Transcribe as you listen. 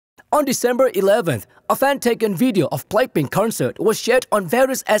On December 11th, a fan-taken video of BLACKPINK concert was shared on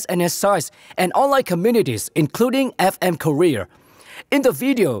various SNS sites and online communities, including FM Korea. In the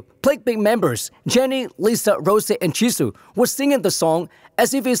video, BLACKPINK members Jennie, Lisa, Rosé, and Jisoo were singing the song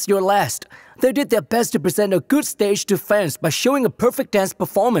As If It's Your Last. They did their best to present a good stage to fans by showing a perfect dance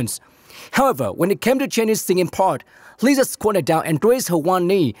performance. However, when it came to Jennie's singing part, Lisa squatted down and raised her one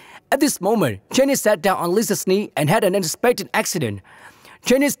knee. At this moment, Jennie sat down on Lisa's knee and had an unexpected accident.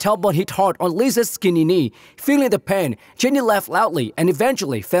 Jennie's tailbone hit hard on Lisa's skinny knee. Feeling the pain, Jennie laughed loudly and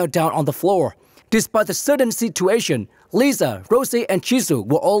eventually fell down on the floor. Despite the sudden situation, Lisa, Rosé, and Jisoo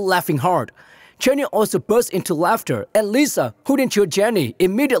were all laughing hard. Jennie also burst into laughter, and Lisa, who didn't cheer Jennie,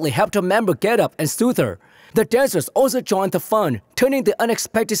 immediately helped her member get up and soothe her. The dancers also joined the fun, turning the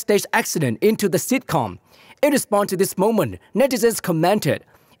unexpected stage accident into the sitcom. In response to this moment, netizens commented,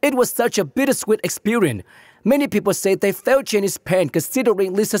 "It was such a bittersweet experience." Many people say they felt Jennie's pain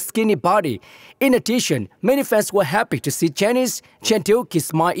considering Lisa's skinny body. In addition, many fans were happy to see Jennie's genteel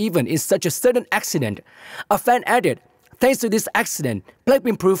smile even in such a sudden accident. A fan added, "Thanks to this accident,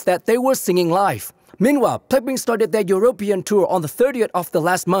 BLACKPINK proved that they were singing live." Meanwhile, BLACKPINK started their European tour on the 30th of the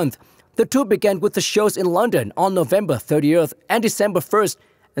last month. The tour began with the shows in London on November 30th and December 1st,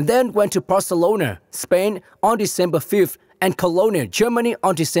 and then went to Barcelona, Spain on December 5th, and Cologne, Germany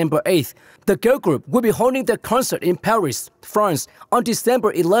on December 8th. The girl group will be holding their concert in Paris, France on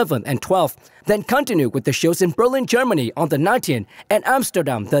December 11th and 12th, then continue with the shows in Berlin, Germany on the 19th and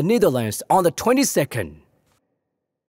Amsterdam, the Netherlands on the 22nd.